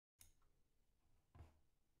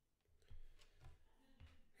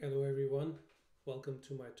Hello everyone, welcome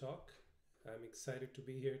to my talk. I'm excited to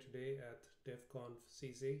be here today at DevConf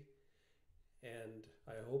CZ, and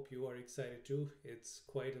I hope you are excited too. It's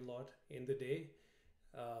quite a lot in the day.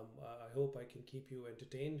 I hope I can keep you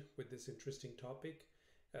entertained with this interesting topic,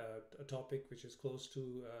 a topic which is close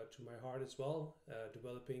to my heart as well,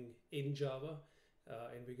 developing in Java,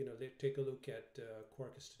 and we're going to take a look at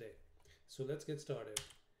Quarkus today. So let's get started.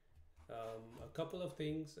 A couple of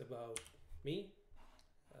things about me.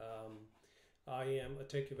 Um, I am a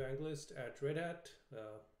tech evangelist at Red Hat,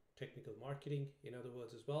 technical marketing, in other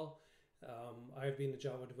words, as well. I've been a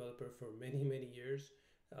Java developer for many, many years.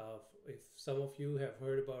 If some of you have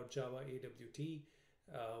heard about Java AWT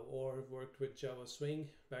or worked with Java Swing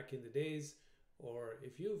back in the days, or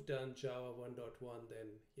if you've done Java 1.1, then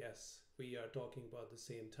yes, we are talking about the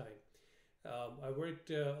same time. I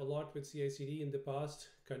worked a lot with CI/CD in the past,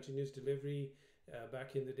 continuous delivery.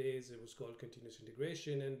 Back in the days, it was called continuous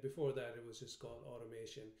integration, and before that, it was just called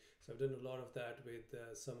automation. So I've done a lot of that with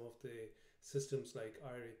some of the systems like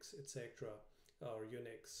IRIX, etc., or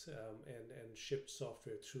Unix, and shipped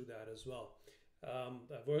software through that as well.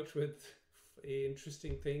 I've worked with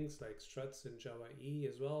interesting things like struts and Java E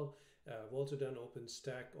as well. I've also done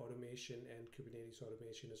OpenStack automation and Kubernetes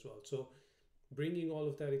automation as well. So bringing all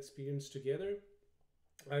of that experience together,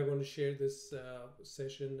 I want to share this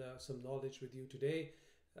session, some knowledge with you today.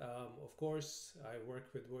 Of course, I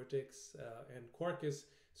work with Vertex and Quarkus,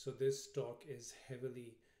 so this talk is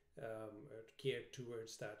heavily geared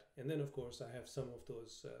towards that. And then, of course, I have some of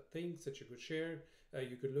those things that you could share.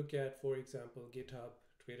 You could look at, for example, GitHub,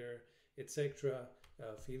 Twitter, etc.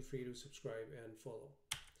 Feel free to subscribe and follow.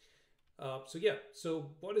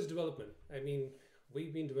 So what is development? I mean,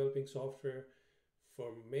 we've been developing software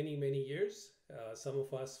for many, many years. Some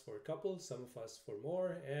of us for a couple, some of us for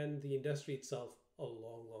more, and the industry itself a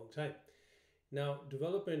long, long time. Now,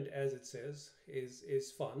 development, as it says,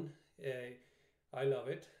 is fun. I love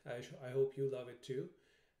it. I hope you love it too.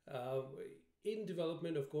 In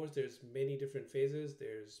development, of course, there's many different phases.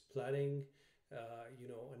 There's planning,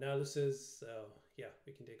 analysis. Yeah,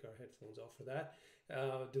 we can take our headphones off for that.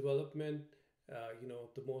 Development,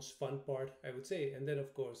 the most fun part, I would say. And then,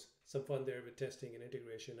 of course, some fun there with testing and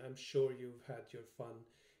integration. I'm sure you've had your fun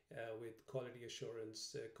with quality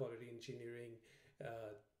assurance, quality engineering.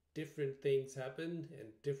 Different things happen and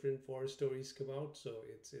different war stories come out. So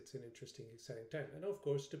it's an interesting, exciting time. And of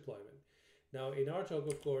course, deployment. Now, in our talk,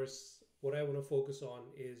 of course, what I want to focus on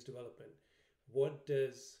is development. What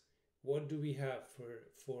do we have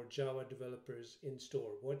for Java developers in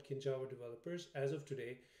store? What can Java developers, as of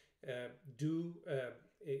today, do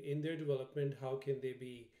in their development? How can they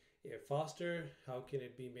be faster? How can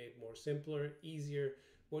it be made more simpler, easier?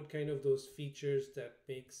 What kind of those features that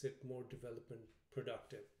makes it more development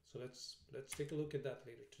productive? So let's take a look at that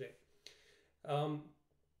later today.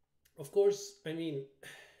 Of course, I mean,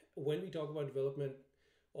 when we talk about development,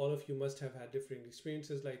 all of you must have had different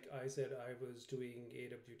experiences. Like I said, I was doing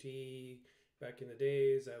AWT back in the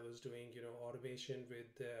days. I was doing automation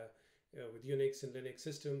with Unix and Linux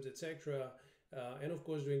systems, etc. And of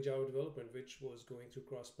course, doing Java development, which was going through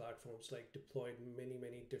cross platforms, like deployed many,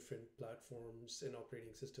 many different platforms and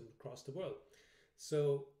operating systems across the world.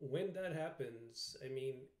 So when that happens, I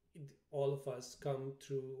mean, all of us come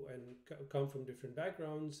through and come from different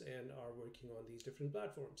backgrounds and are working on these different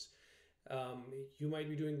platforms. You might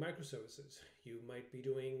be doing microservices. You might be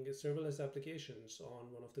doing serverless applications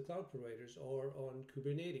on one of the cloud providers or on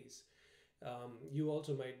Kubernetes. You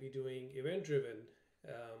also might be doing event-driven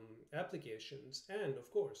applications, and of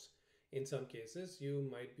course, in some cases, you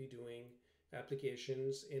might be doing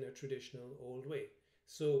applications in a traditional old way.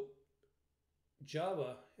 So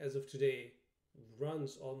Java, as of today,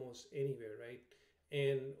 runs almost anywhere, right?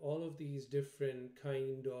 And all of these different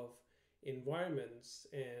kind of environments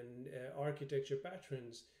and architecture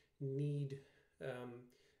patterns need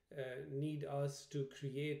us to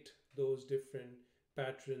create those different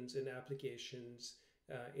patterns and applications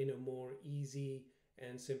in a more easy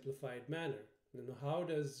and simplified manner. And how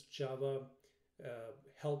does Java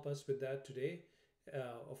help us with that today?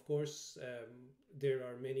 Of course, there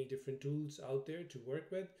are many different tools out there to work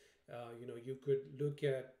with. You could look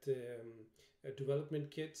at development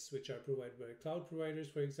kits, which are provided by cloud providers,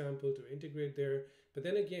 for example, to integrate there. But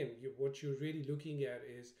then again, what you're really looking at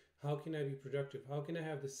is, how can I be productive? How can I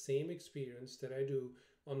have the same experience that I do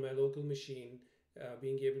on my local machine,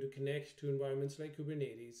 being able to connect to environments like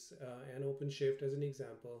Kubernetes and OpenShift as an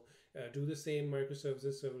example, do the same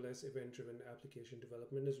microservices, serverless, event-driven application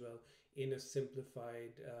development as well in a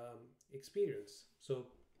simplified experience. So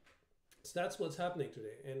that's what's happening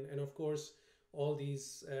today. And of course, all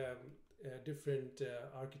these different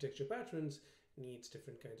architecture patterns needs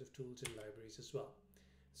different kinds of tools and libraries as well.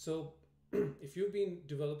 So if you've been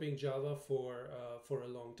developing Java for a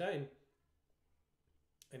long time,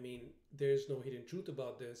 I mean, there's no hidden truth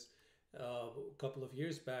about this. A couple of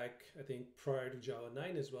years back, I think prior to Java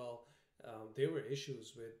 9 as well, there were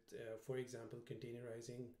issues with, for example,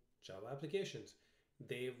 containerizing Java applications.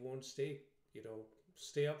 They won't stay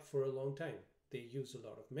up for a long time. They use a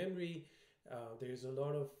lot of memory. There's a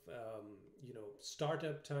lot of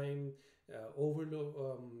startup time, overload,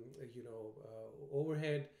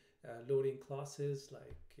 overhead, loading classes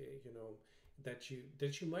that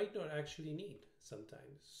you might not actually need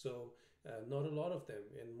sometimes. So not a lot of them,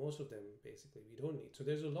 and most of them basically we don't need. So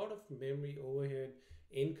there's a lot of memory overhead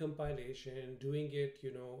in compilation, doing it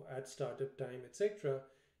at startup time, etc.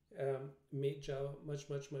 Made Java much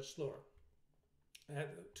slower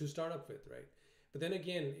to start up with, right? But then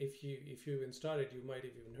again, if you even started, you might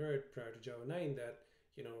have even heard prior to Java 9 that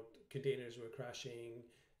containers were crashing,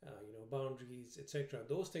 boundaries, etc.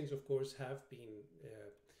 Those things, of course, have been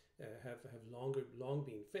have long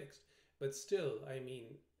been fixed. But still, I mean,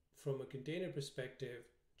 from a container perspective,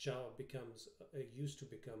 Java used to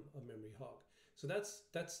become a memory hog. So that's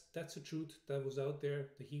the truth that was out there.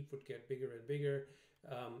 The heap would get bigger and bigger,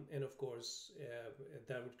 and of course,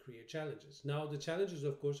 that would create challenges. Now, the challenges,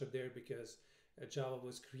 of course, are there because Java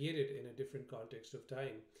was created in a different context of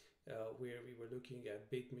time, where we were looking at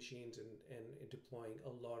big machines and deploying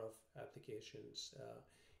a lot of applications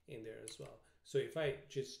in there as well. So if I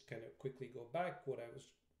just kind of quickly go back, what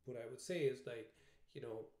I would say is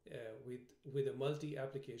with a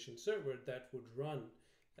multi-application server that would run,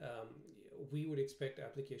 we would expect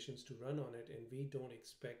applications to run on it, and we don't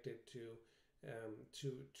expect it to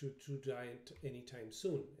die anytime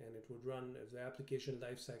soon, and it would run. The application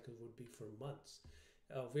lifecycle would be for months,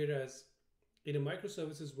 whereas in a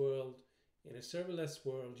microservices world, in a serverless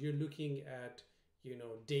world, you're looking at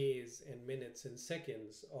days and minutes and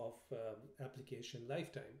seconds of application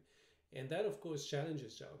lifetime, and that of course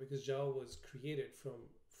challenges Java because Java was created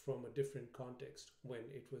from a different context when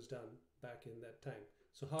it was done back in that time.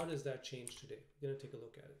 So how does that change today? We're going to take a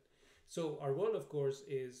look at it. So our world, of course,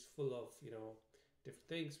 is full of different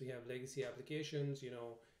things. We have legacy applications,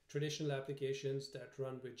 traditional applications that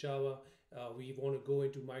run with Java. We want to go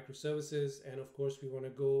into microservices, and of course we want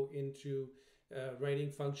to go into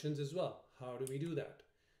writing functions as well. How do we do that?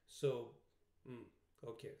 So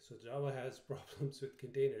okay, so Java has problems with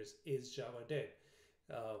containers. Is Java dead?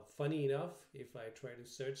 Funny enough, if I try to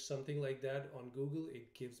search something like that on Google,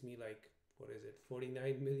 it gives me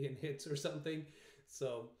 49 million hits or something.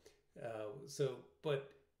 So but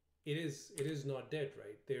it is not dead,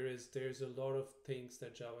 right? There's a lot of things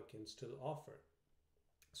that Java can still offer.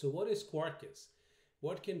 So what is Quarkus?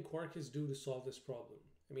 What can Quarkus do to solve this problem?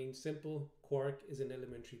 I mean, simple. Quark is an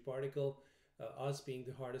elementary particle, us being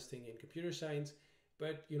the hardest thing in computer science.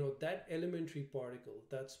 But that elementary particle,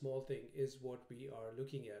 that small thing, is what we are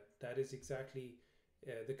looking at. That is exactly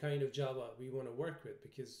the kind of Java we want to work with,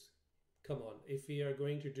 because come on, if we are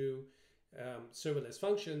going to do serverless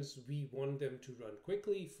functions, we want them to run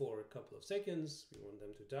quickly for a couple of seconds. We want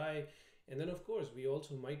them to die. And then, of course, we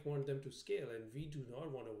also might want them to scale, and we do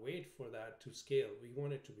not want to wait for that to scale. We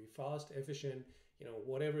want it to be fast, efficient,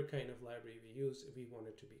 whatever kind of library we use, we want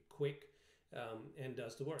it to be quick and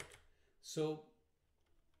does the work. So,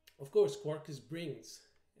 of course, Quarkus brings,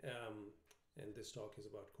 and this talk is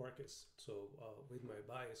about Quarkus, so with my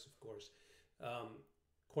bias, of course,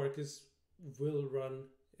 Quarkus will run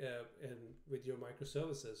and with your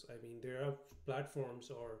microservices. I mean, there are platforms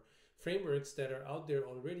or frameworks that are out there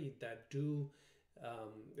already that do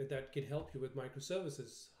that can help you with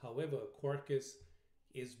microservices. However, Quarkus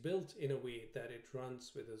is built in a way that it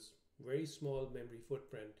runs with a very small memory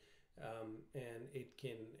footprint, and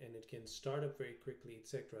it can start up very quickly,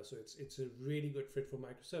 etc. So it's a really good fit for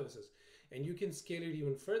microservices, and you can scale it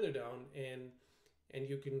even further down, and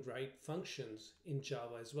you can write functions in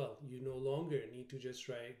Java as well. You no longer need to just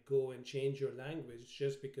go and change your language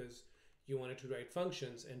just because you wanted to write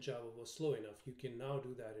functions and Java was slow enough. You can now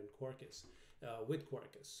do that in Quarkus, with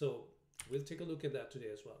Quarkus. So we'll take a look at that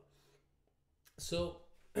today as well. So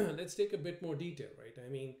let's take a bit more detail, right? I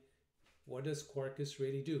mean, what does Quarkus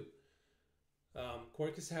really do?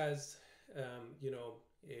 Quarkus has,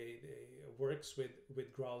 works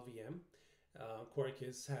with GraalVM.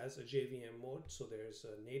 Quarkus has a JVM mode. So there's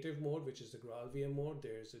a native mode, which is the GraalVM mode.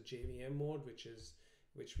 There's a JVM mode, which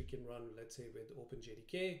we can run, let's say, with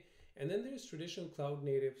OpenJDK. And then there's traditional cloud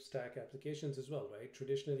native stack applications as well, right?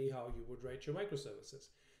 Traditionally, how you would write your microservices.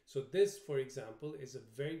 So this, for example, is a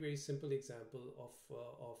very, very simple example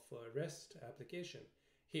of a REST application.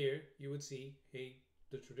 Here you would see, hey,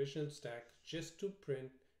 the traditional stack just to print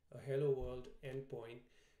a hello world endpoint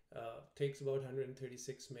takes about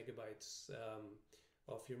 136 megabytes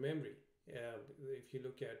of your memory. If you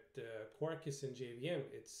look at Quarkus and JVM,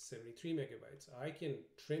 it's 73 megabytes. I can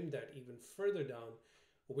trim that even further down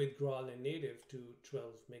with Graal and native to 12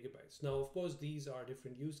 megabytes. Now, of course, these are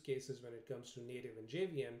different use cases when it comes to native and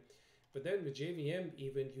JVM, but then with JVM,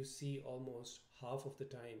 even you see almost half of the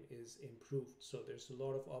time is improved. So there's a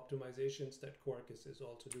lot of optimizations that Quarkus is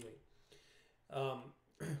also doing.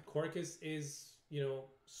 Quarkus is,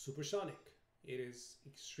 supersonic. It is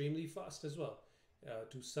extremely fast as well,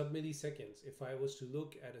 to sub-milliseconds. If I was to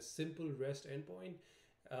look at a simple REST endpoint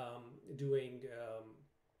doing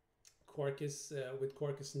Quarkus with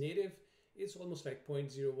Quarkus native, it's almost like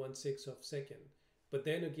 0.016 of second. But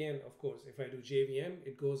then again, of course, if I do JVM,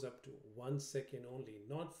 it goes up to 1 second only,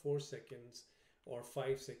 not 4 seconds or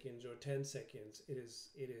 5 seconds or 10 seconds. It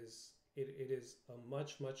is a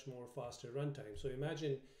much more faster runtime. So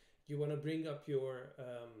imagine you want to bring up your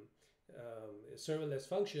serverless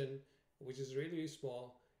function, which is really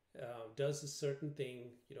small, does a certain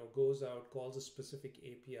thing, goes out, calls a specific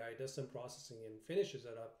API, does some processing and finishes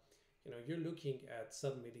it up. You're looking at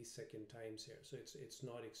sub-millisecond times here. So it's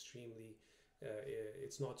not extremely,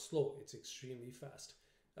 it's not slow, it's extremely fast.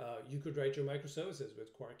 You could write your microservices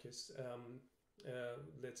with Quarkus.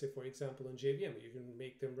 Let's say, for example, on JVM, you can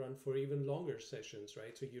make them run for even longer sessions,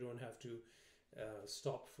 right? So you don't have to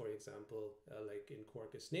stop, for example, like in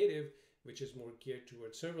Quarkus native, which is more geared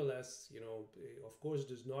towards serverless, of course,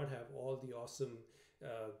 does not have all the awesome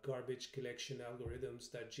garbage collection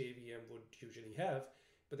algorithms that JVM would usually have.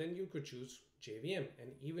 But then you could choose JVM,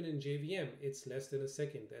 and even in JVM, it's less than a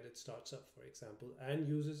second that it starts up, for example, and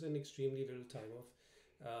uses an extremely little time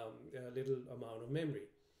of little amount of memory.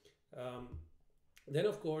 Then,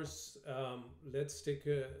 of course, let's take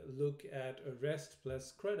a look at a REST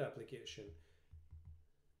plus CRUD application.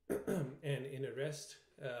 And in a REST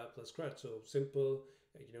plus CRUD, so simple,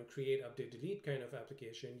 create, update, delete kind of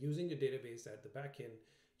application using a database at the backend,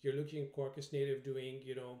 you're looking at Quarkus native doing,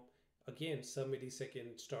 again,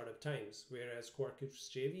 sub-millisecond startup times, whereas Quarkus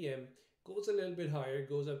JVM goes a little bit higher,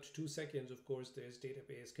 goes up to 2 seconds. Of course, there's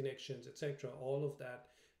database connections, etc. All of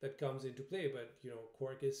that comes into play, but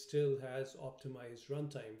Quarkus still has optimized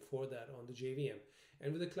runtime for that on the JVM.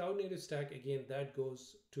 And with the cloud native stack, again, that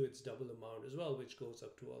goes to its double amount as well, which goes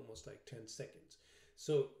up to almost like 10 seconds.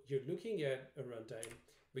 So you're looking at a runtime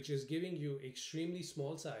which is giving you extremely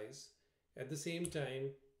small size, at the same time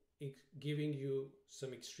giving you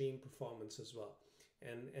some extreme performance as well.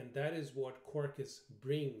 And that is what Quarkus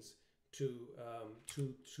brings to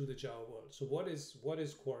the Java world. So what is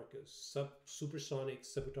Quarkus? Supersonic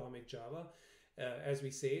subatomic Java, as we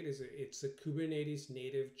say it, it's a Kubernetes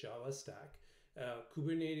native Java stack.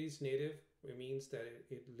 Kubernetes native means that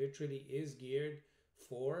it literally is geared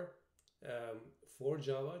for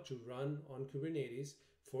Java to run on Kubernetes,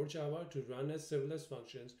 for Java to run as serverless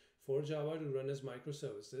functions, for Java to run as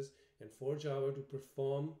microservices, and for Java to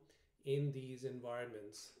perform in these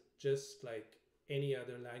environments just like any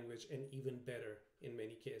other language, and even better in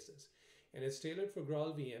many cases. And it's tailored for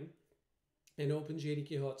Graal VM and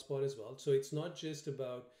OpenJDK hotspot as well. So it's not just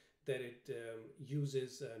about that it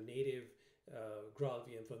uses native Graal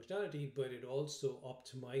VM functionality, but it also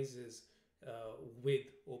optimizes with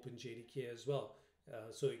OpenJDK as well.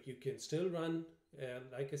 So you can still run,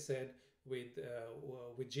 like I said, with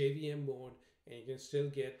JVM mode, and you can still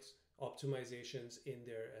get optimizations in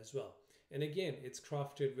there as well. And again, it's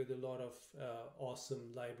crafted with a lot of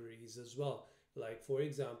awesome libraries as well. Like, for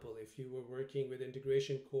example, if you were working with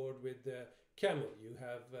integration code with Camel, you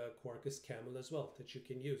have Quarkus Camel as well that you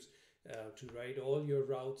can use to write all your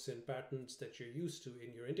routes and patterns that you're used to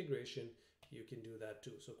in your integration. You can do that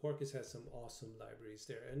too. So Quarkus has some awesome libraries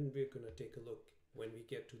there, and we're going to take a look when we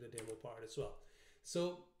get to the demo part as well.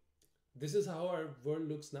 So this is how our world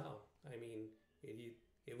looks now. I mean,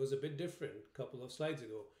 it was a bit different a couple of slides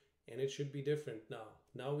ago, and it should be different now.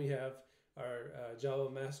 Now we have our Java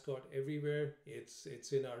mascot everywhere. It's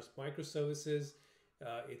in our microservices.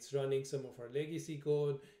 It's running some of our legacy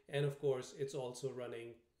code, and of course, it's also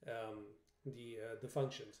running the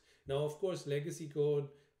functions. Now, of course, legacy code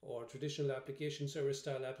or traditional application server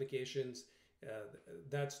style applications,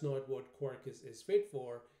 that's not what Quarkus is fit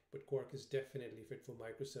for, but Quarkus is definitely fit for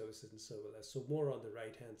microservices and serverless. So more on the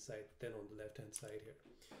right-hand side than on the left-hand side here.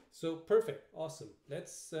 So perfect, awesome.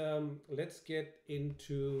 Let's get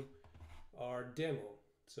into our demo.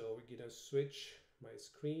 So we're gonna switch my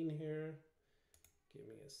screen here. Give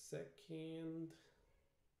me a second.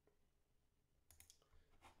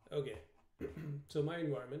 Okay, So my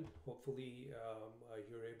environment, hopefully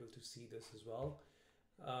you're able to see this as well.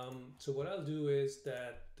 So what I'll do is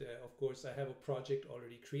that, of course, I have a project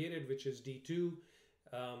already created, which is D2.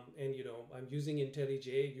 And I'm using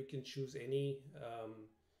IntelliJ. You can choose any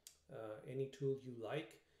tool you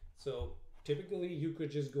like. So typically you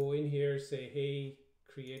could just go in here, say, hey,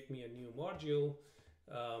 create me a new module.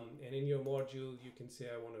 And in your module, you can say,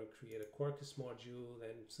 I want to create a Quarkus module,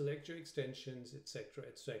 and select your extensions, etc.,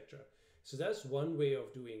 etc. So that's one way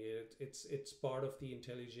of doing it. It's part of the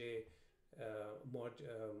IntelliJ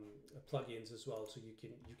plugins as well, so you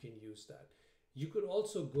can use that. You could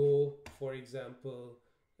also go, for example,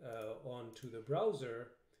 onto the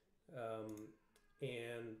browser,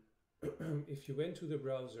 and if you went to the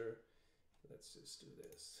browser, let's just do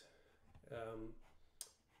this.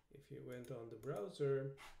 If you went on the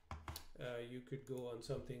browser, you could go on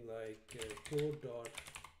something like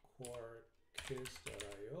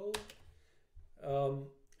code.quarkus.io.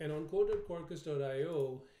 And on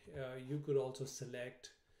code.quarkus.io, you could also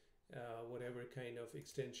select whatever kind of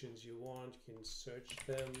extensions you want. You can search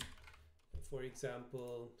them, for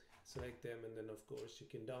example, select them, and then of course you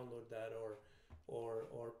can download that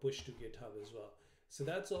or push to GitHub as well. So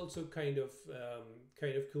that's also kind of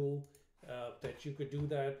cool that you could do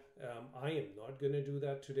that. I am not going to do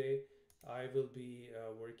that today. I will be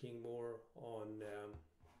working more on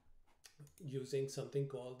using something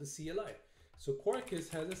called the CLI. So Quarkus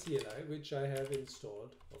has a CLI, which I have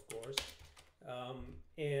installed, of course.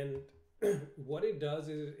 And what it does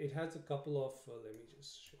is it has a couple of, let me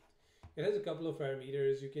just show. It has a couple of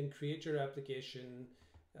parameters. You can create your application,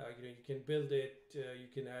 you can build it, you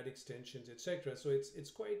can add extensions, etc. So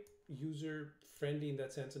it's quite user friendly in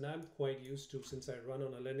that sense. And I'm quite used to, since I run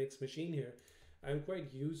on a Linux machine here, I'm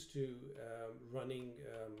quite used to running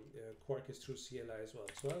Quarkus through CLI as well.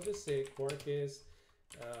 So I'll just say Quarkus,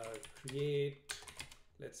 create,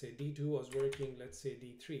 let's say D2 was working, let's say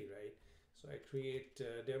D3, right? So I create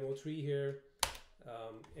demo 3 here,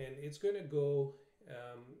 and it's going to go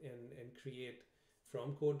and create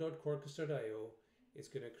from code.quarkus.io. It's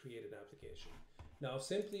going to create an application. Now,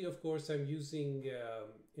 simply, of course, I'm using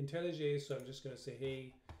IntelliJ, so I'm just going to say,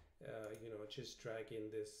 hey, just drag in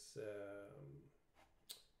this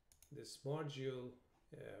this module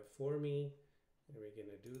for me, and we're going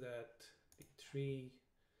to do that. D3,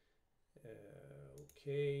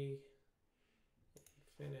 okay,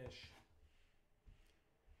 finish.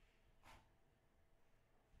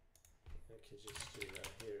 I can just do that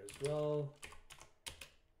here as well.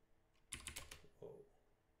 Oh,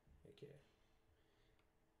 okay.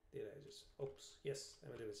 Did I just, oops, yes, I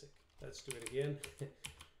made a mistake. Let's do it again.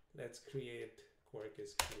 Let's create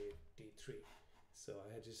Quarkus create D3. So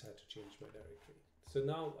I just had to change my directory. So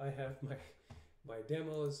now I have my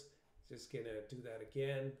demos. Just gonna do that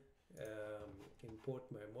again.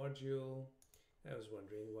 Import my module. I was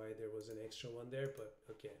wondering why there was an extra one there, but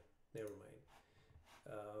okay, never mind.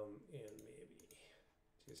 And maybe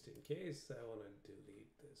just in case, I want to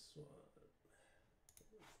delete this one.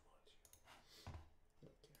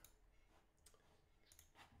 Okay.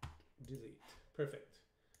 Delete. Perfect.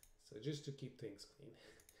 So just to keep things clean.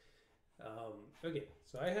 Okay,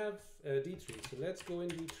 so I have D3. So let's go in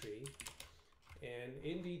D3. And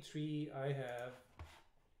in D3,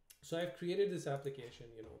 so I've created this application,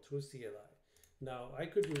 through CLI. Now I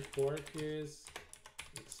could do Quarkus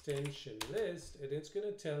extension list, and it's going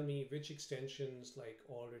to tell me which extensions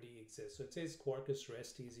already exist. So it says Quarkus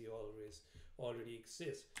REST Easy already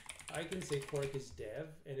exists. I can say Quarkus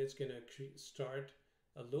dev, and it's going to start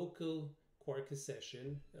a local Quarkus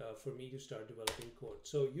session for me to start developing code.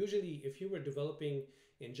 So usually, if you were developing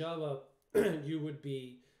in Java, you would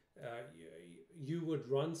be you would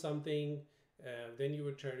run something, then you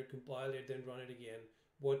would try to compile it, then run it again.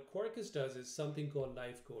 What Quarkus does is something called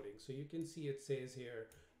live coding. So you can see it says here,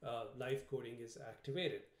 live coding is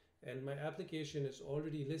activated. And my application is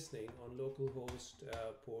already listening on localhost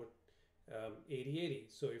port 8080.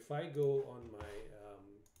 So if I go on my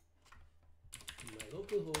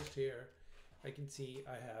localhost here, I can see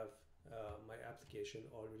I have my application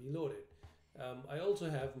already loaded. I also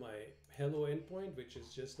have my hello endpoint, which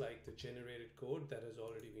is just like the generated code that has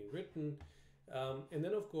already been written. And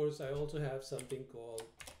then, of course, I also have something called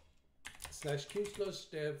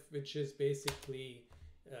 /q/dev, which is basically,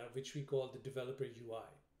 which we call the developer UI.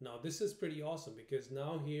 Now, this is pretty awesome because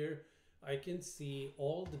now here I can see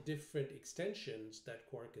all the different extensions that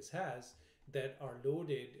Quarkus has that are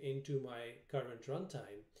loaded into my current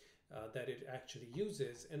runtime. That it actually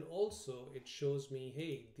uses, and also it shows me,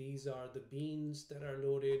 hey, these are the beans that are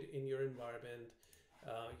loaded in your environment,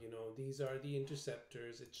 these are the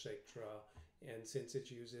interceptors, etc., And since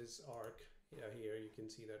it uses arc, here you can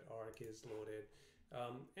see that arc is loaded,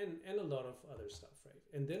 and a lot of other stuff, right?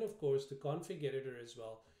 And then of course the config editor as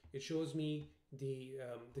well. It shows me the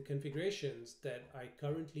configurations that I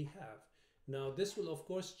currently have. Now this will of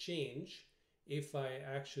course change if I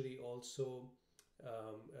actually also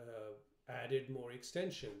added more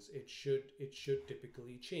extensions. It should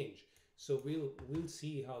typically change. So we'll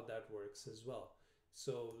see how that works as well.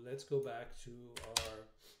 So let's go back to our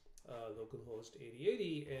localhost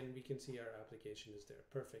 8080, and we can see our application is there.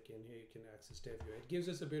 Perfect. And here you can access DevUI. It gives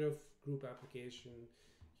us a bit of group application,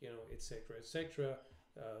 etc., etc.,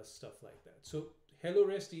 stuff like that. So Hello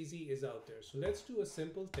Rest Easy is out there. So let's do a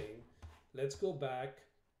simple thing. Let's go back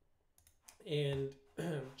and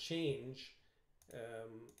change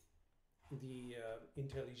the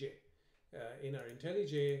IntelliJ. In our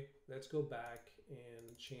IntelliJ, let's go back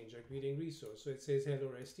and change our greeting resource. So it says Hello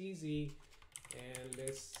Rest Easy, and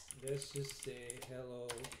let's just say Hello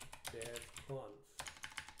DevConf.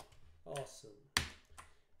 Awesome.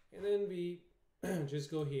 And then we just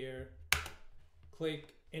go here,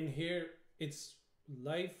 click, and here it's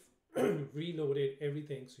live reloaded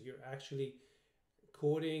everything. So you're actually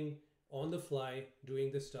coding on the fly,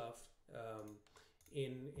 doing the stuff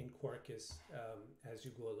in Quarkus as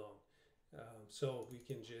you go along. So we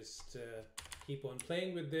can just keep on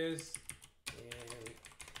playing with this, and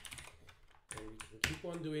we can keep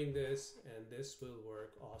on doing this, and this will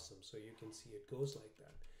work awesome. So you can see it goes like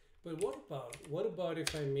that. But what about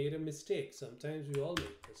if I made a mistake? Sometimes we all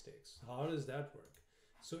make mistakes. How does that work?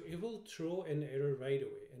 So it will throw an error right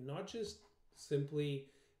away, and not just simply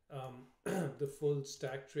the full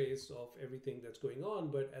stack trace of everything that's going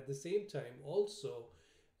on, but at the same time also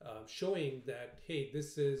showing that, hey,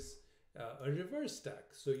 this is a reverse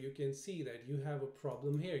stack. So you can see that you have a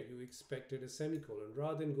problem here. You expected a semicolon.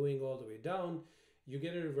 Rather than going all the way down, you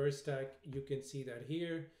get a reverse stack. You can see that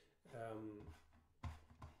here.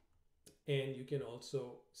 And you can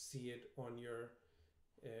also see it on your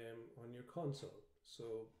console.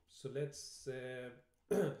 So let's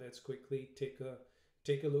let's quickly take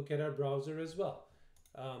a look at our browser as well.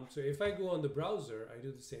 So if I go on the browser, I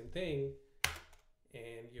do the same thing,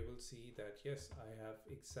 and you will see that yes, I have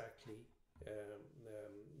exactly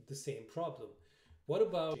the same problem. What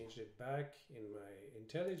about change it back in my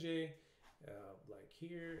IntelliJ, like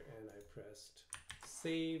here, and I pressed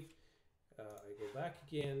save. I go back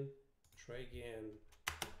again, try again,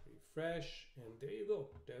 refresh, and there you go.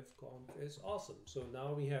 DevConf is awesome. So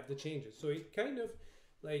now we have the changes. So it kind of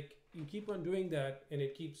like you keep on doing that, and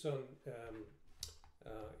it keeps on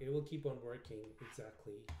it will keep on working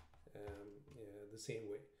exactly the same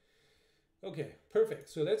way. Okay, perfect.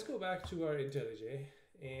 So let's go back to our IntelliJ,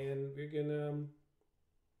 and we're gonna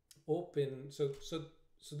open. So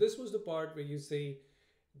this was the part where you say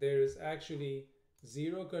there is actually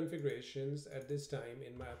 0 configurations at this time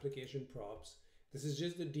in my application props. This is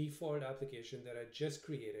just the default application that I just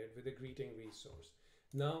created with a greeting resource.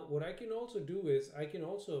 Now, what I can also do is I can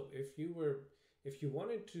also, if you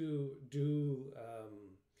wanted to do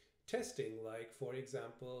testing, like for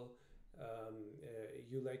example,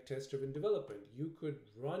 you like test-driven development, you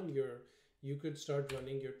could start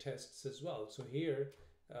running your tests as well. So here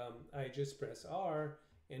I just press R,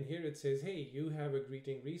 and here it says, hey, you have a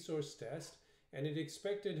greeting resource test, and it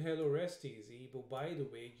expected Hello Rest Easy, but by the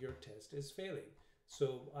way, your test is failing.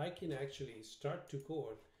 So I can actually start to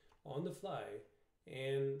code on the fly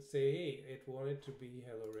and say, hey, it wanted to be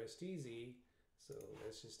Hello Rest Easy. So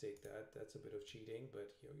let's just take that. That's a bit of cheating,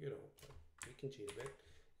 but you know, we can cheat a bit.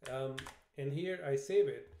 And here I save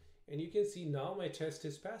it, and you can see now my test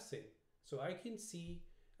is passing. So I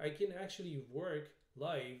can actually work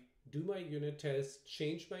live, do my unit tests,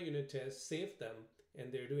 change my unit tests, save them, and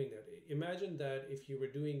they're doing that. Imagine that if you were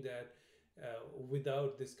doing that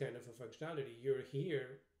without this kind of a functionality, you're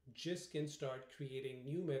here, just can start creating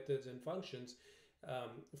new methods and functions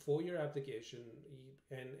for your application,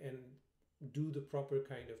 and do the proper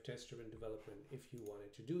kind of test-driven development if you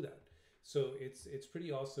wanted to do that. So it's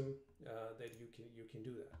pretty awesome that you can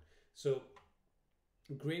do that. So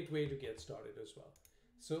great way to get started as well.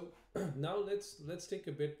 So now let's take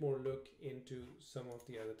a bit more look into some of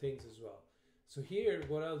the other things as well. So here,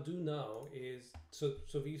 what I'll do now is, so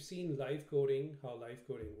we've seen live coding, how live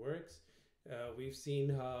coding works. We've seen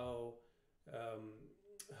how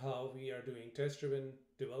we are doing test-driven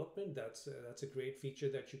development. That's a great feature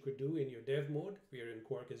that you could do in your dev mode. We are in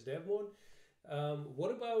Quarkus dev mode.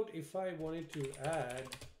 What about if I wanted to add,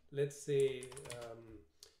 let's say,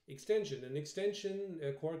 extension? An extension,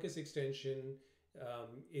 a Quarkus extension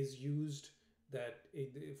is used that,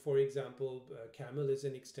 for example, Camel is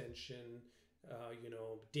an extension. you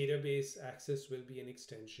know, database access will be an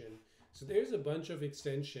extension. So there's a bunch of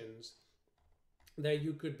extensions that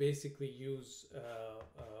you could basically use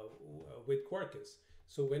with Quarkus.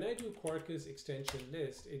 So when I do Quarkus extension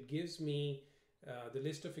list, it gives me the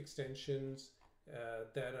list of extensions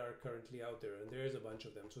that are currently out there, and there's a bunch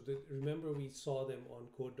of them. So remember, we saw them on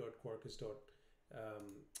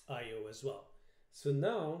code.quarkus.io as well. So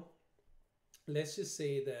now let's just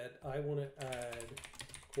say that I want to add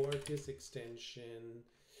Quarkus extension.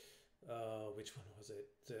 Which one was it?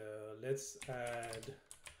 Let's add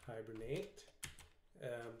Hibernate.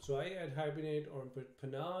 So I add Hibernate on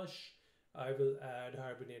Panache. I will add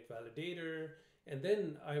Hibernate Validator, and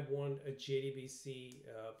then I want a JDBC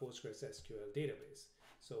Postgres SQL database.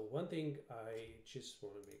 So one thing I just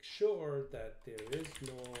want to make sure that there is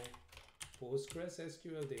no Postgres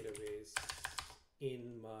SQL database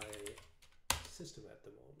in my system at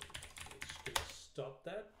the moment. Let's just stop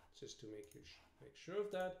that just to make sure of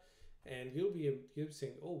that. And you'll be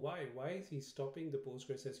saying, oh, why is he stopping the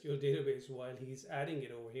Postgres SQL database while he's adding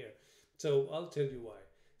it over here? So I'll tell you why.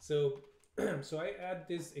 So so I add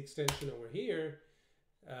this extension over here,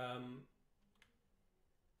 and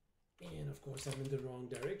of course I'm in the wrong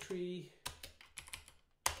directory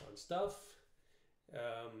on stuff.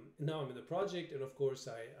 Now I'm in the project, and of course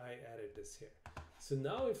I added this here. So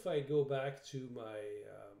now if I go back to my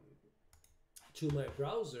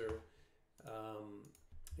browser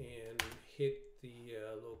and hit the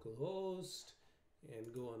local host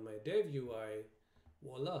and go on my dev UI,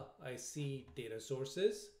 voila, I see data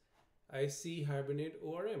sources. I see Hibernate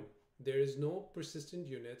ORM. There is no persistent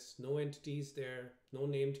units, no entities there, no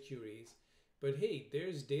named queries. But hey,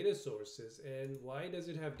 there's data sources. And why does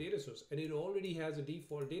it have data source? And it already has a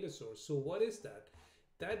default data source. So what is that?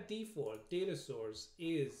 That default data source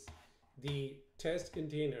is the test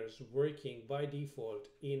containers working by default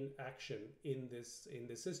in action in this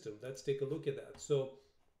system. Let's take a look at that. So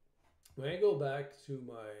when I go back to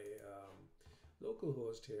my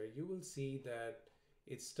localhost here, you will see that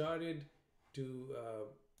it started to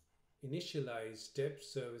initialize dev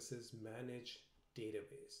services manage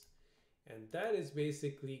database, and that is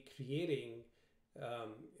basically creating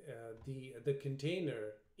the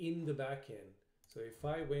container in the backend. So if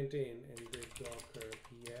I went in and did docker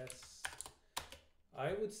ps,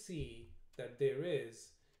 I would see that there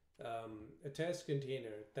is a test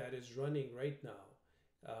container that is running right now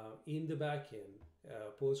in the backend,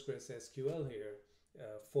 Postgres SQL here,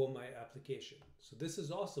 for my application. So this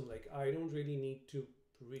is awesome. Like, I don't really need to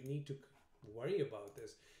worry about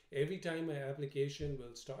this. Every time my application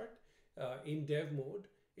will start in dev mode,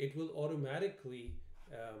 it will automatically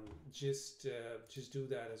just do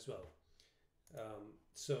that as well.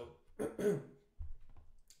 So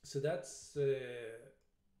so that's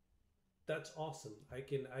awesome. I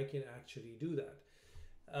can actually do that.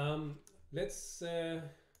 Let's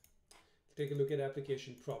take a look at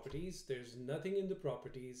application properties. There's nothing in the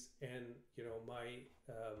properties, and you know, my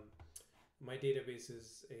database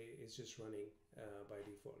is just running by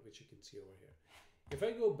default, which you can see over here. If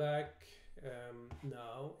I go back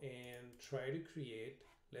now and try to create,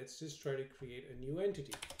 let's just try to create a new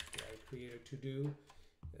entity. I create a to-do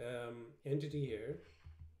entity here,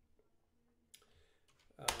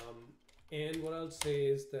 and what I'll say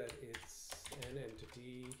is that it's an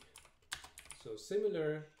entity, so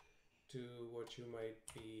similar to what you might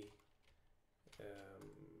be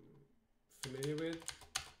familiar with.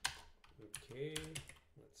 Okay,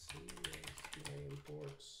 let's see, where's my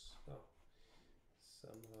imports? Oh,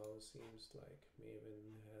 somehow seems like Maven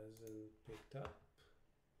hasn't picked up.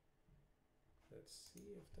 Let's see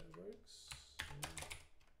if that works.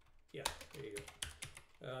 Yeah, there you go.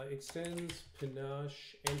 Extends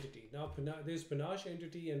Panache entity. Now there's Panache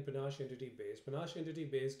entity and Panache entity base. Panache entity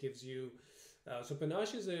base gives you so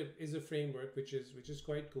Panache is a framework which is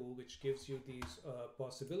quite cool, which gives you these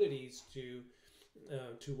possibilities to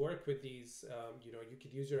work with these. You know, you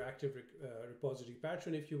could use your active repository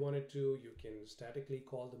patron if you wanted to. You can statically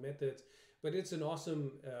call the methods, but it's an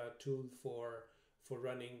awesome tool for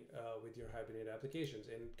running with your Hibernate applications,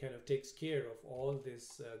 and kind of takes care of all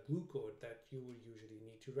this glue code that you will usually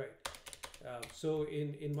need to write. So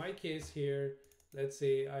in my case here, let's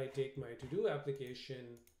say I take my to-do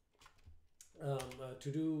application,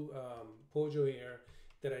 to-do Pojo here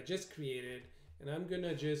that I just created, and I'm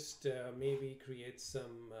gonna just maybe create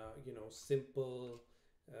some you know, simple,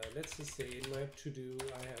 let's just say in my to-do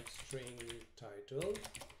I have string title.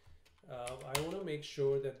 I want to make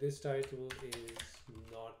sure that this title is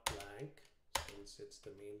not blank, since it's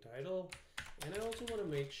the main title, and I also want to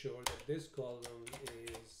make sure that this column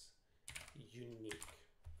is unique,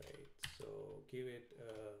 right? So give it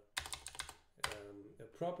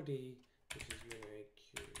a property which is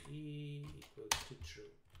UNIQE equals to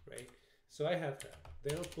true, right? So I have that.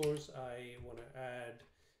 Then of course I want to add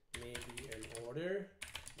maybe an order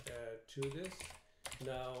to this.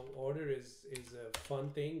 Now order is a fun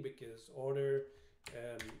thing because order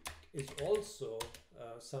is also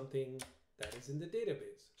something that is in the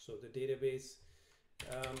database. So the database,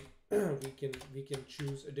 we can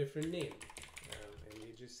choose a different name, and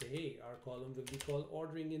we just say, hey, our column will be called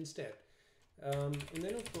ordering instead. And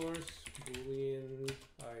then of course Boolean,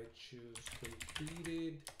 I choose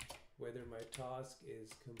completed, whether my task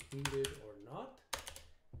is completed or not,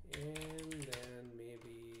 and then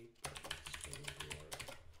maybe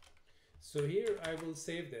so here I will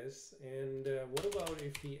save this. And what about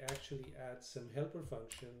if we actually add some helper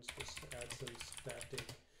functions, just add some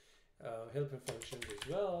static helper functions as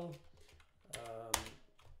well.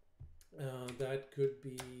 That could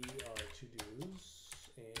be our to-dos,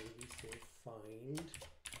 and we say find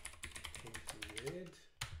completed.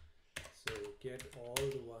 So get all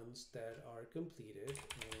the ones that are completed,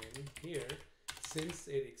 and here, since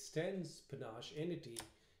it extends Panache entity,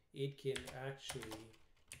 it can actually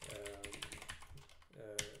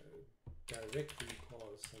directly call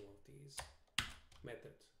some of these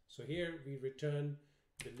methods. So here we return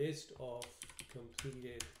the list of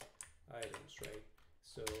completed items, right?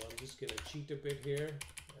 So I'm just gonna cheat a bit here,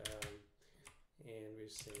 and we're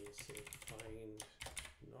saying say find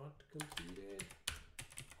not completed,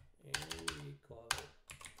 and we call it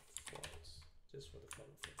false, just for the fun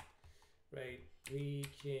of it, right? We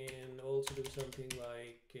can also do something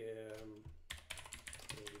like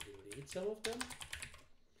maybe delete some of them.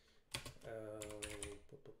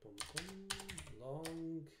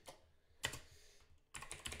 Long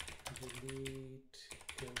delete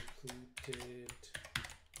completed,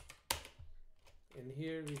 and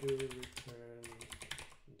here we do return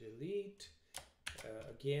delete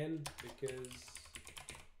again, because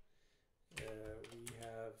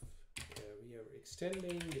we are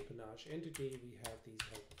extending the Panache entity. We have these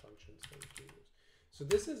helper functions that we can use. So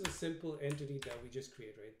this is a simple entity that we just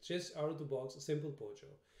create, right? Just out of the box, a simple Pojo.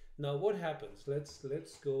 Now what happens? Let's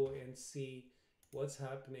go and see what's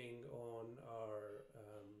happening on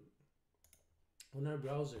our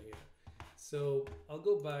browser here. So I'll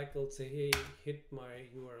go back. I'll say, hey, hit my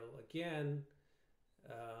URL again,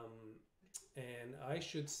 and I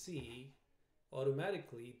should see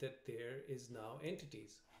automatically that there is now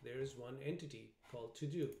entities. There is one entity called to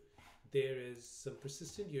do. There is some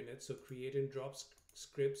persistent units, so create and drop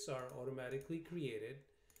scripts are automatically created.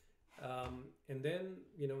 And then,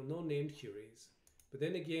 no named queries. But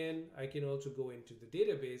then again, I can also go into the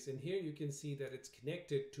database, and here you can see that it's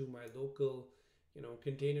connected to my local,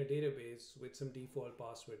 container database with some default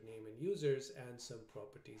password, name and users, and some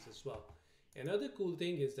properties as well. Another cool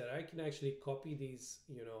thing is that I can actually copy these,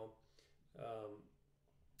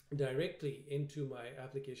 directly into my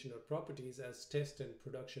application or properties as test and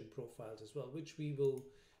production profiles as well, which we'll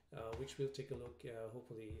take a look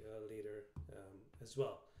hopefully later as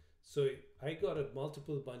well. So I got a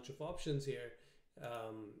multiple bunch of options here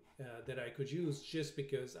that I could use just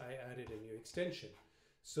because I added a new extension.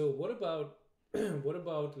 So what about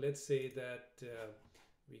let's say that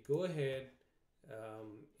we go ahead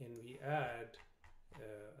and we add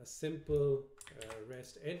a simple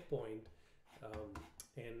REST endpoint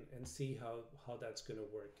and see how that's going to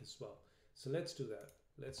work as well. So let's do that.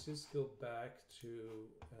 Let's just go back to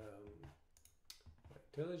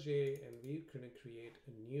IntelliJ, and we're going to create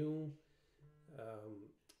a new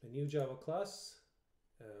Java class,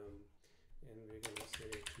 and we're going to say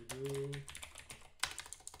to do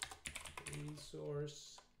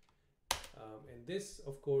resource. And this,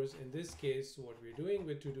 of course, in this case, what we're doing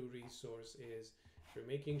with to do resource is we're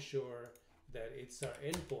making sure that it's our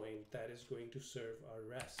endpoint that is going to serve our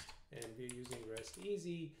REST, and we're using REST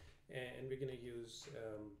Easy, and we're going to use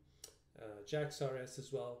JAX-RS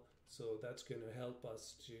as well. So that's going to help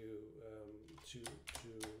us to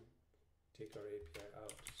take our API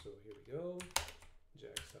out. So here we go,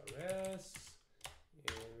 JAX-RS,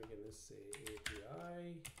 and we're going to say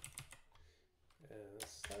API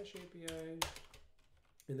 /API,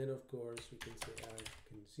 and then of course we can say add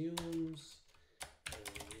consumes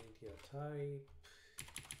media type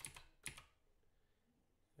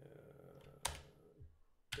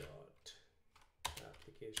dot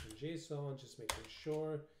application JSON, just making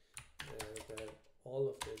sure that all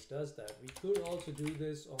of this does that. We could also do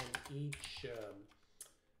this on each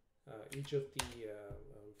of the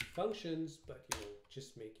functions, but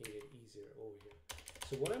just making it easier over here.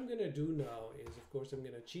 So what I'm going to do now is, of course, I'm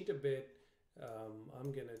going to cheat a bit.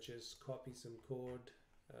 I'm going to just copy some code,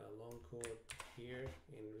 long code here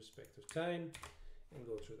in respect of time. and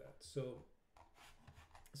go through that. So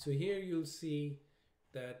here you'll see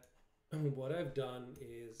that what I've done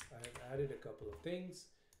is I've added a couple of things,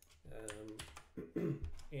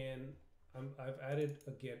 and I've added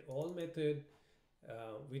a get all method,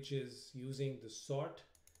 which is using the sort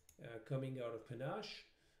coming out of Panache,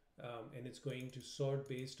 and it's going to sort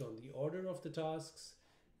based on the order of the tasks.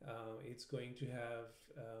 It's going to have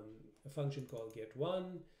a function called get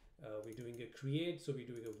one. We're doing a create, so we're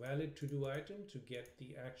doing a valid to do item to get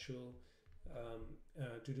the actual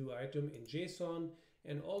to do item in JSON,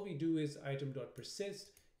 and all we do is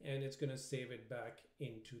item.persist, and it's going to save it back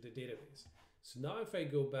into the database. So now if I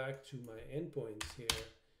go back to my endpoints here,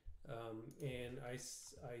 and I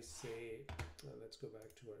say, let's go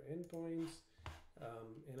back to our endpoints,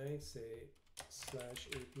 and I say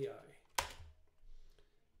 /API.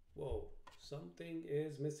 Whoa, something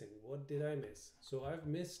is missing. What did I miss? So I've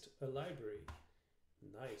missed a library.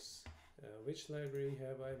 Nice. Which library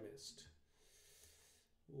have I missed?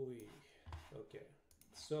 Okay.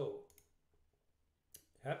 So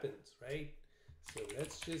happens, right? So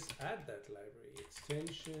let's just add that library.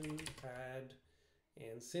 Extension add,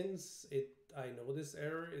 and since I know this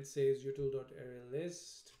error, it says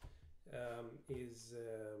util.arraylist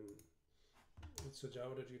so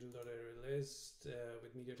java.util.arraylist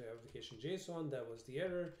with media to application JSON. That was the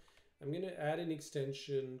error. I'm going to add an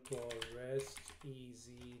extension called rest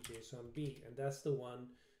easy JSONB, and that's the one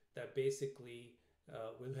that basically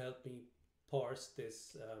will help me parse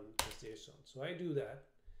this JSON. So I do that,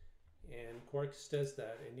 and Quarkus does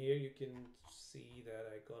that, and here you can see that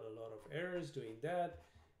I got a lot of errors doing that.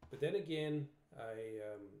 But then again, I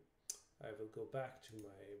will go back to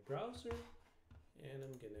my browser, and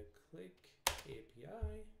I'm gonna click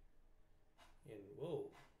API, and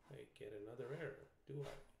whoa, I get another error. Do I?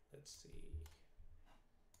 Let's see.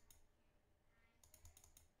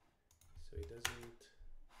 So it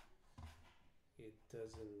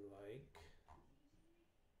doesn't like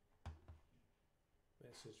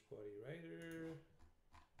message body writer.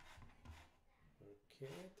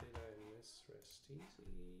 Okay, did I miss rest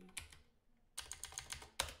easy?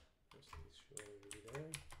 Rest easy should already be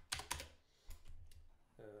there.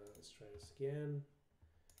 Let's try this again.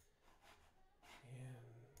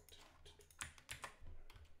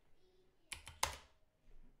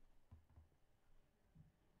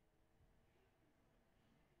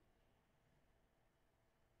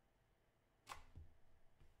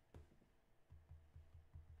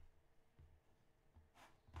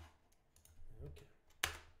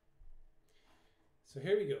 So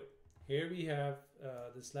here we go. Here we have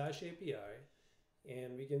the /API,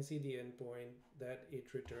 and we can see the endpoint that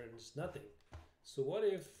it returns nothing. So what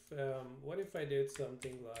if I did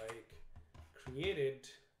something like created?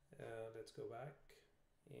 Let's go back,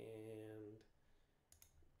 and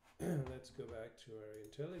let's go back to our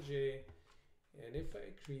IntelliJ, and if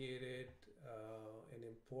I created an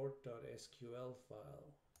import.sql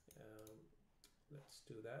file, let's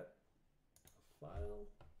do that. A file.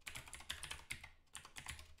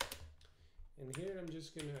 And here I'm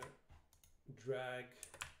just gonna drag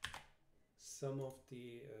some of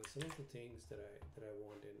the things that I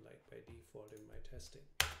want in, like by default in my testing.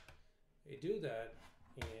 I do that,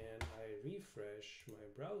 and I refresh my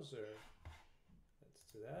browser. Let's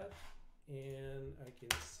do that, and I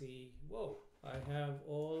can see, whoa, I have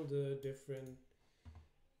all the different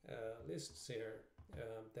lists here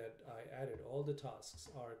that I added. All the tasks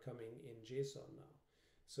are coming in JSON now.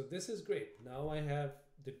 So this is great. Now I have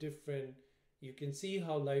the different. You can see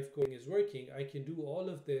how live coding is working. I can do all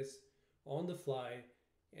of this on the fly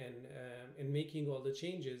and making all the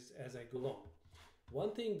changes as I go along.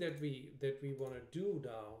 One thing that we want to do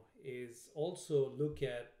now is also look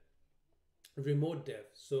at remote dev.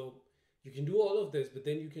 So you can do all of this, but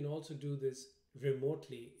then you can also do this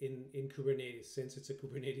remotely in Kubernetes, since it's a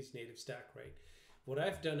Kubernetes native stack, right? What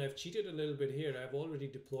I've done, I've cheated a little bit here. I've already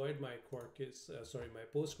deployed my Quarkus, my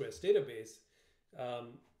Postgres database.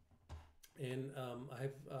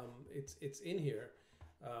 It's in here.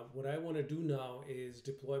 What I want to do now is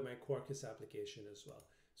deploy my Quarkus application as well.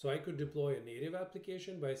 So I could deploy a native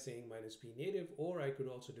application by saying -p native, or I could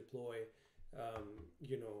also deploy a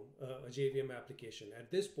JVM application. At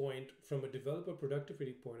this point, from a developer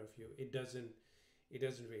productivity point of view, it doesn't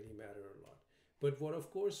really matter a lot. But what of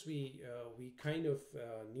course we kind of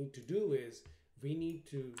need to do is we need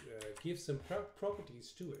to give some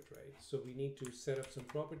properties to it, right? So we need to set up some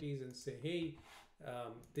properties and say, hey,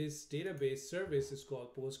 this database service is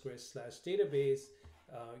called Postgres/database.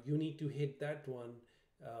 You need to hit that one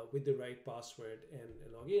with the right password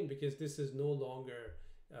and log in, because this is no longer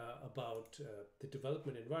about the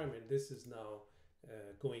development environment. This is now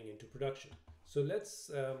going into production. So let's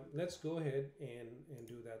go ahead and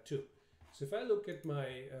do that too. So if I look at my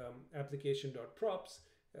application.props,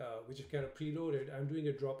 which is kind of preloaded, I'm doing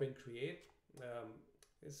a drop-in create.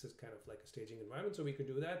 This is kind of like a staging environment, so we could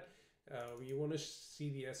do that. We want to see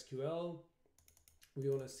the SQL, we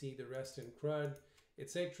want to see the REST and CRUD,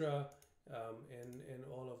 etc. And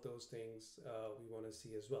all of those things we want to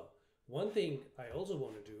see as well. One thing I also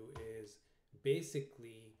want to do is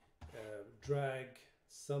basically drag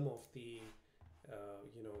some of the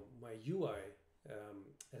my UI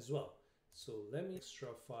as well. So let me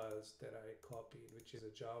extra files that I copied, which is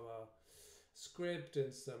a Java script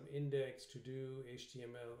and some index to do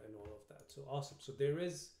HTML and all of that. So awesome. So there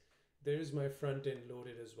is my front end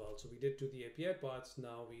loaded as well. So we did do the API parts.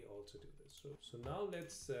 Now we also do this. So now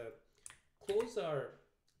let's close our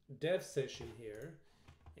dev session here,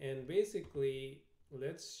 and basically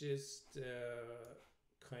let's just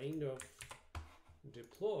kind of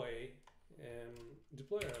deploy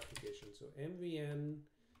our application. So MVN,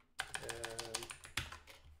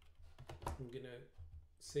 I'm gonna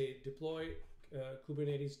say deploy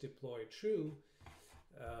Kubernetes deploy true.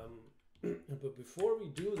 But before we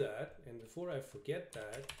do that, and before I forget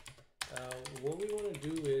that, what we want to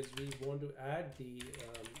do is we want to add the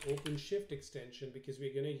OpenShift extension, because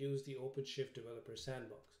we're going to use the OpenShift developer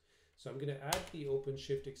sandbox. So I'm going to add the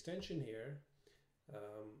OpenShift extension here.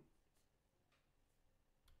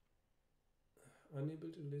 Unable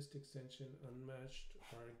to list extension, unmatched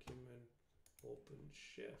argument,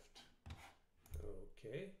 OpenShift.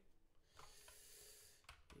 Okay.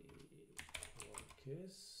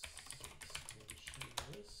 Quarkus extension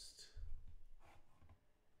list.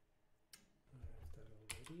 I have that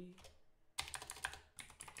already.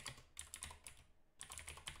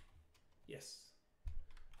 Yes.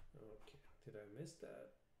 Okay. Did I miss that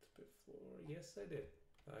before? Yes, I did.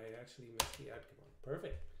 I actually missed the add command.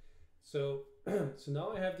 Perfect. So, so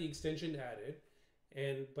now I have the extension added,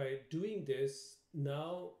 and by doing this,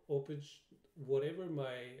 now whatever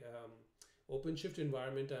my OpenShift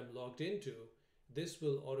environment I'm logged into, this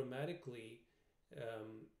will automatically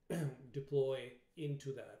deploy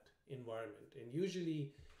into that environment. And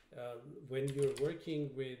usually, when you're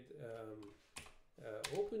working with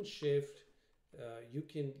OpenShift, you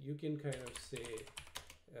can kind of say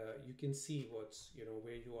you can see what's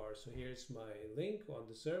where you are. So here's my link on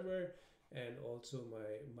the server, and also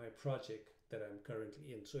my project that I'm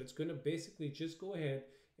currently in. So it's going to basically just go ahead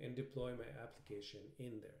and deploy my application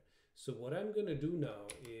in there. So what I'm going to do now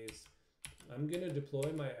is I'm going to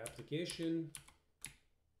deploy my application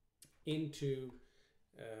into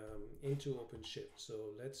OpenShift.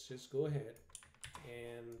 So let's just go ahead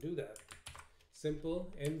and do that.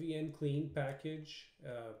 Simple MVN clean package.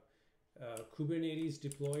 Kubernetes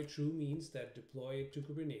deploy true means that deploy it to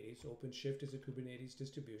Kubernetes. OpenShift is a Kubernetes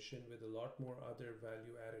distribution with a lot more other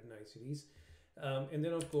value added niceties. And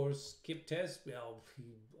then of course skip test. Well,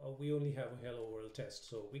 we only have a hello world test,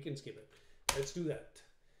 so we can skip it. Let's do that.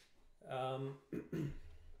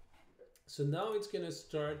 So now it's gonna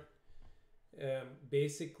start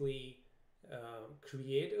basically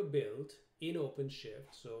create a build in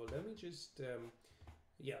OpenShift. So let me just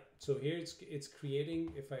yeah, so here it's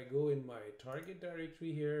creating. If I go in my target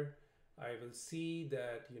directory here, I will see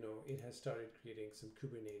that it has started creating some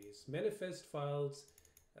Kubernetes manifest files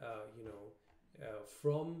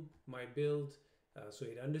from my build. So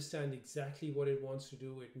it understands exactly what it wants to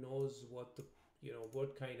do. It knows what the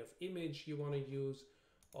what kind of image you want to use.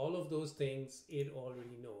 All of those things it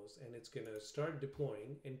already knows, and it's gonna start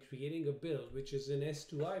deploying and creating a build, which is an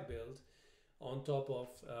S2I build on top of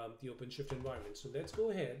the OpenShift environment. So let's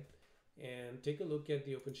go ahead and take a look at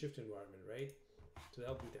the OpenShift environment, right? So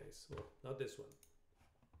that'll be nice. Well, not this one.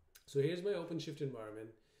 So here's my OpenShift environment.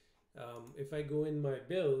 If I go in my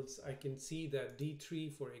builds, I can see that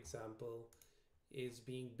D3, for example, is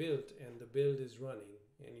being built and the build is running,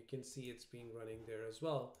 and you can see it's being running there as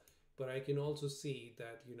well. But I can also see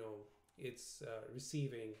that it's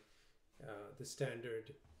receiving the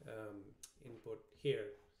standard input here.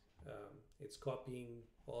 It's copying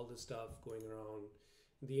all the stuff going around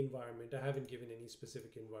the environment. I haven't given any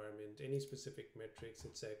specific environment, any specific metrics,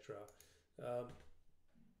 etc.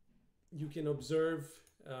 You can observe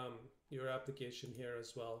your application here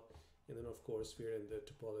as well. And then of course we're in the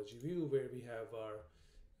topology view where we have our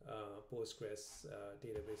Postgres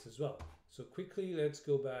database as well. So quickly let's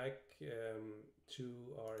go back to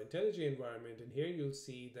our IntelliJ environment, and here you'll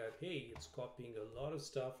see that hey, it's copying a lot of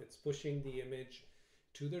stuff. It's pushing the image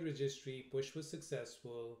to the registry. Push was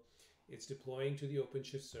successful. It's deploying to the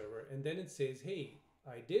OpenShift server, and then it says, hey,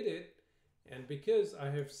 I did it, and because I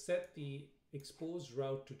have set the exposed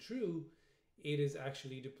route to true, it is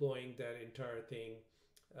actually deploying that entire thing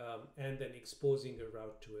and then exposing a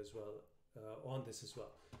route to as well on this as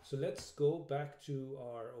well. So let's go back to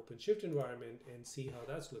our OpenShift environment and see how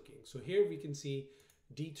that's looking. So here we can see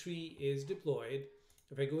D3 is deployed.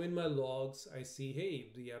 If I go in my logs, I see, hey,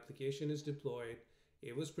 the application is deployed.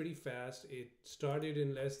 It was pretty fast. It started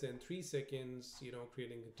in less than 3 seconds, you know,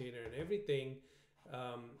 creating a container and everything,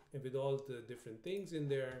 and with all the different things in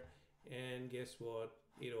there. And guess what?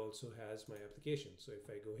 It also has my application. So if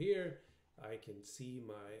I go here, I can see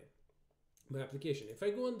my application. If I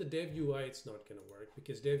go on the dev UI, it's not going to work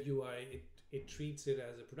because dev UI, it treats it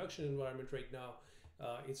as a production environment right now.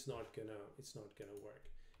 It's not gonna work.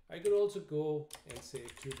 I could also go and say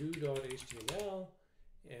todo.html,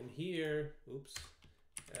 and here, oops,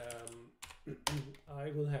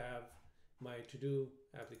 I will have my to-do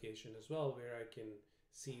application as well, where I can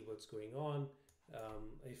see what's going on.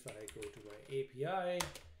 If I go to my API,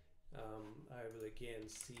 I will again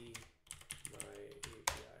see my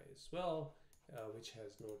API as well, which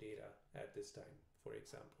has no data at this time, for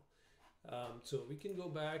example. So we can go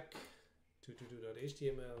back to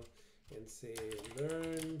to-do.html and say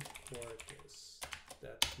learn Quarkus.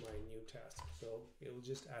 That's my new task. So it will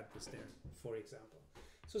just add this there, for example.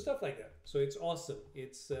 So stuff like that. So it's awesome.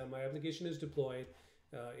 It's my application is deployed.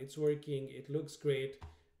 It's working. It looks great.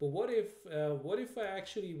 But what if I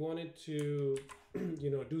actually wanted to, you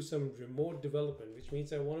know, do some remote development, which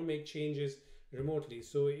means I want to make changes remotely.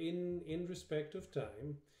 So in respect of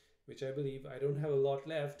time, which I believe I don't have a lot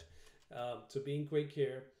left, so being quick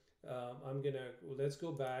here, let's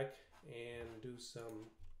go back and do some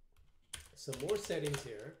more settings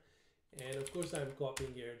here. And of course I'm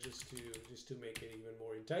copying here just to make it even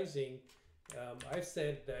more enticing. I've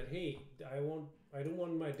said that, hey, I don't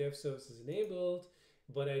want my dev services enabled,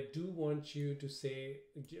 but I do want you to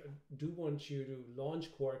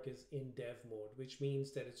launch Quarkus in dev mode, which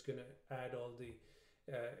means that it's going to add all the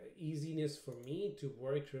easiness for me to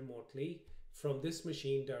work remotely from this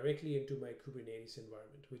machine directly into my Kubernetes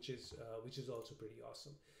environment, which is also pretty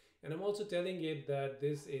awesome. And I'm also telling it that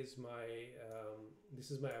this is my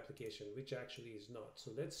application, which actually is not.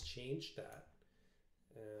 So let's change that.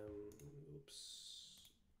 Oops,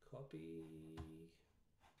 copy,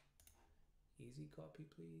 easy copy,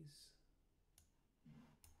 please.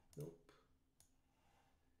 Nope.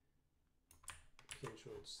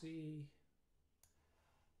 Control C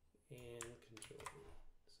and Control V.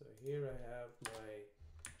 So here I have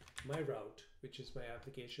my route, which is my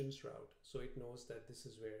application's route. So it knows that this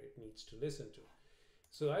is where it needs to listen to.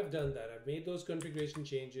 So I've done that. I've made those configuration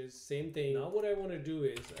changes. Same thing. Now what I want to do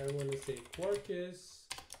is I want to say Quarkus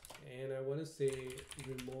and I want to say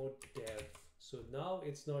remote dev. So now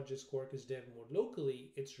it's not just Quarkus dev mode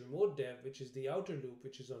locally, it's remote dev, which is the outer loop,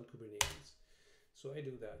 which is on Kubernetes. So I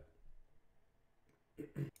do that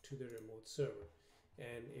to the remote server.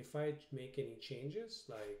 And if I make any changes,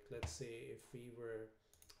 like let's say if we were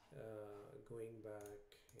going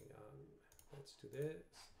back, hang on, let's do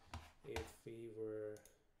this. If we were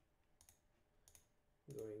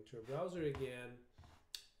going to a browser again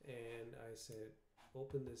and I said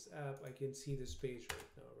open this app, I can see this page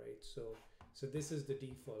right now, right? So this is the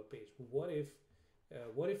default page. What if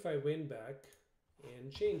I went back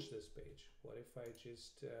and changed this page? What if I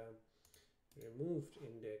just removed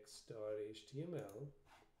index.html?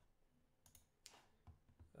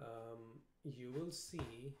 You will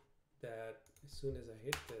see that as soon as I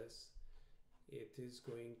hit this, it is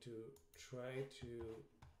going to try to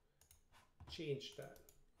change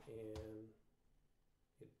that, and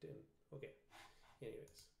it didn't. Okay,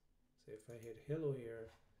 anyways, so if I hit hello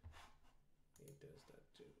here, it does that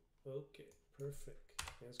too. Okay, perfect.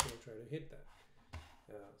 And it's going to try to hit that.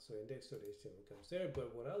 So index.html comes there,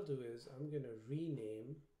 but what I'll do is I'm going to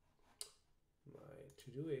rename my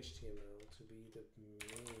to-do HTML to be the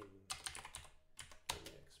main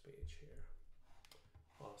index page here.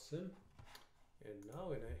 Awesome. And now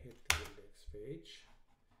when I hit the index page,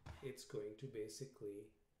 it's going to basically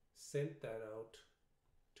send that out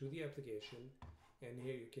to the application. And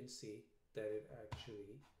here you can see that it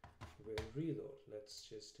actually will reload. Let's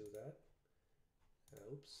just do that.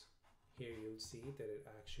 Oops. Here you'll see that it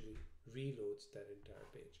actually reloads that entire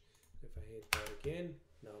page. If I hit that again,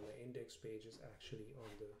 now my index page is actually on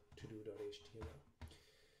the to-do.html.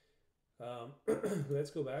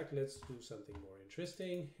 Let's go back. Let's do something more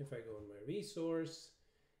interesting. If I go on my resource,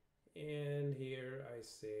 and here I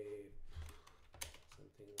say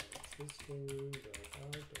something like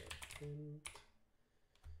system.out.print,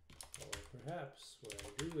 or perhaps what I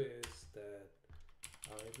do is that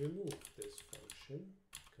I remove this function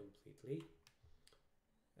completely,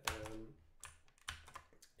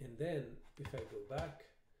 And then if I go back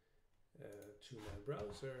to my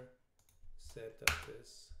browser, set up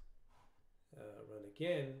this, run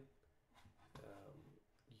again,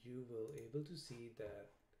 you will able to see that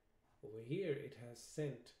over here it has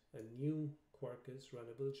sent a new Quarkus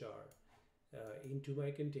runnable jar into my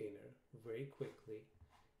container very quickly,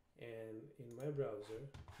 and in my browser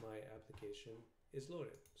my application is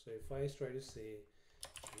loaded. So if I try to say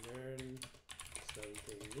learn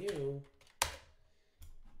something new,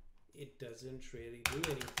 it doesn't really do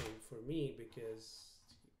anything for me, because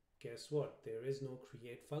guess what, there is no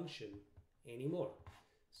create function anymore.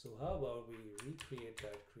 So how about we recreate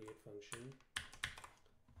that create function,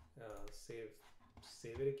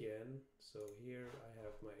 save it again. So here I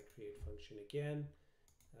have my create function again,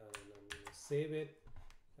 and I'm going to save it,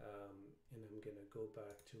 and I'm going to go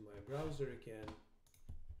back to my browser again,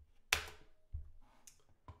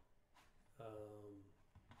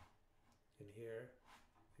 and here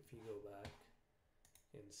if you go back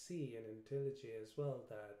and see in IntelliJ as well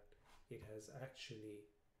that it has actually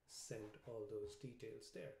sent all those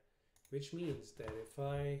details there, which means that if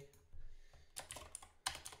I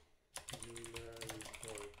learn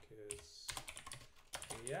Quarkus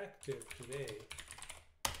reactive today,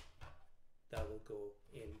 that will go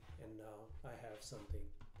in, and now I have something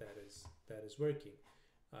that is working.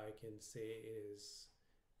 I can say is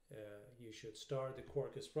you should start the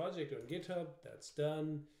Quarkus project on GitHub. That's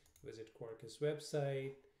done. Visit Quarkus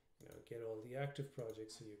website, get all the active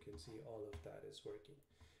projects so you can see all of that is working.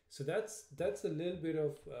 So that's a little bit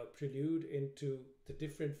of prelude into the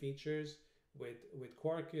different features with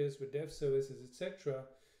Quarkus, with dev services, etc.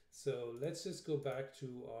 So let's just go back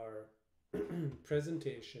to our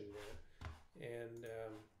presentation there, and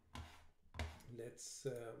let's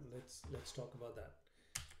talk about that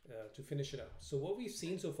to finish it up. So what we've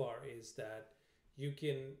seen so far is that you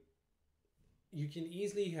can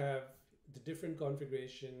easily have the different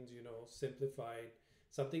configurations, simplified.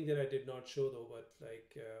 Something that I did not show though, but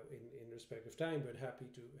like in respect of time, but happy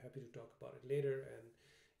to talk about it later, and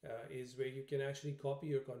is where you can actually copy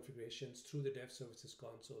your configurations through the dev services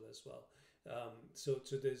console as well. So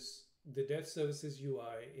there's the dev services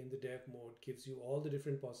UI in the dev mode gives you all the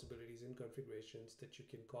different possibilities and configurations that you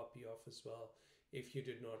can copy off as well if you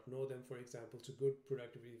did not know them, for example. So good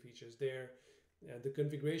productivity features there. The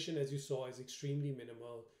configuration, as you saw, is extremely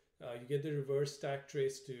minimal. You get the reverse stack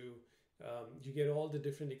trace too. You get all the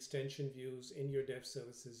different extension views in your dev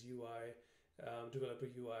services UI, developer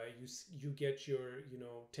UI. You get your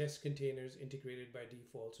test containers integrated by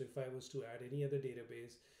default. So if I was to add any other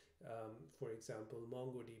database, for example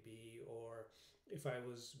MongoDB, or if I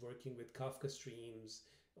was working with Kafka streams,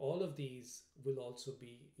 all of these will also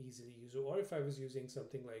be easily usable. Or if I was using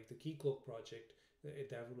something like the Keycloak project,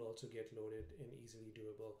 that will also get loaded and easily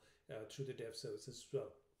doable through the dev services as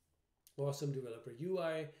well. Awesome developer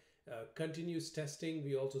UI. Continuous testing,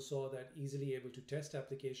 we also saw that easily able to test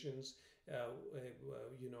applications.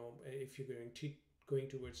 If you're going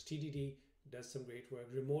towards TDD, does some great work.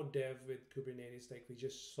 Remote dev with Kubernetes, like we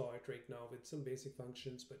just saw it right now with some basic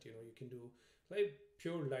functions, but you can do like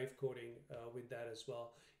pure live coding with that as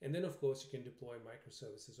well. And then of course you can deploy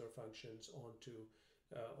microservices or functions onto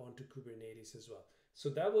Kubernetes as well. So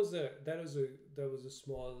that was a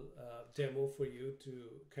small demo for you to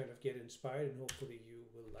kind of get inspired, and hopefully you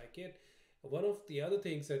will like it. One of the other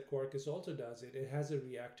things that Quarkus also does, it has a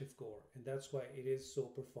reactive core, and that's why it is so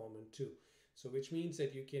performant too. So which means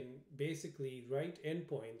that you can basically write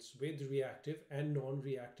endpoints with reactive and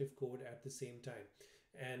non-reactive code at the same time,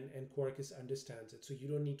 and Quarkus understands it. So you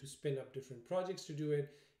don't need to spin up different projects to do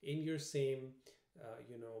it in your same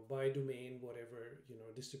by domain, whatever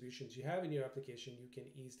distributions you have in your application. You can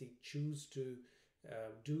easily choose to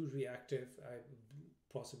do reactive. I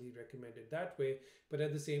possibly recommend it that way, but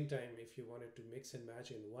at the same time, if you wanted to mix and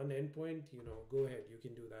match in one endpoint, go ahead, you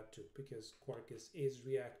can do that too, because Quarkus is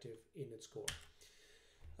reactive in its core.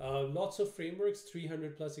 Lots of frameworks,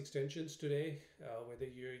 300 plus extensions today, whether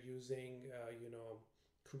you're using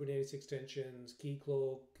Kubernetes extensions,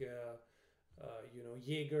 Keycloak,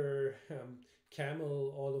 Jaeger,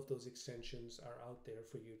 Camel, all of those extensions are out there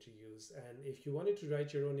for you to use. And if you wanted to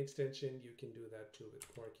write your own extension, you can do that too with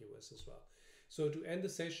Quarkus as well. So to end the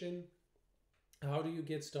session, how do you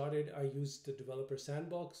get started? I use the developer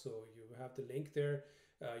sandbox, so you have the link there.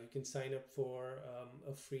 You can sign up for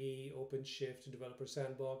a free OpenShift developer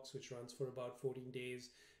sandbox, which runs for about 14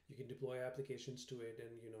 days. You can deploy applications to it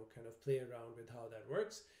and kind of play around with how that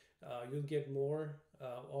works. You'll get more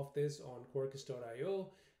of this on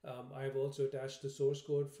Quarkus.io. I've also attached the source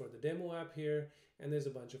code for the demo app here, and there's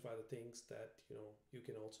a bunch of other things that you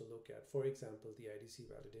can also look at. For example, the IDC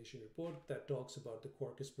validation report that talks about the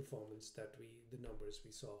Quarkus performance the numbers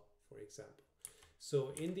we saw, for example.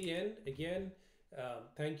 So in the end, again,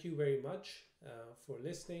 thank you very much for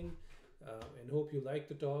listening, and hope you liked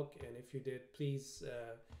the talk. And if you did, please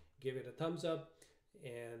give it a thumbs up,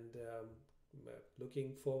 and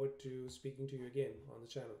looking forward to speaking to you again on the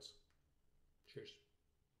channels. Cheers.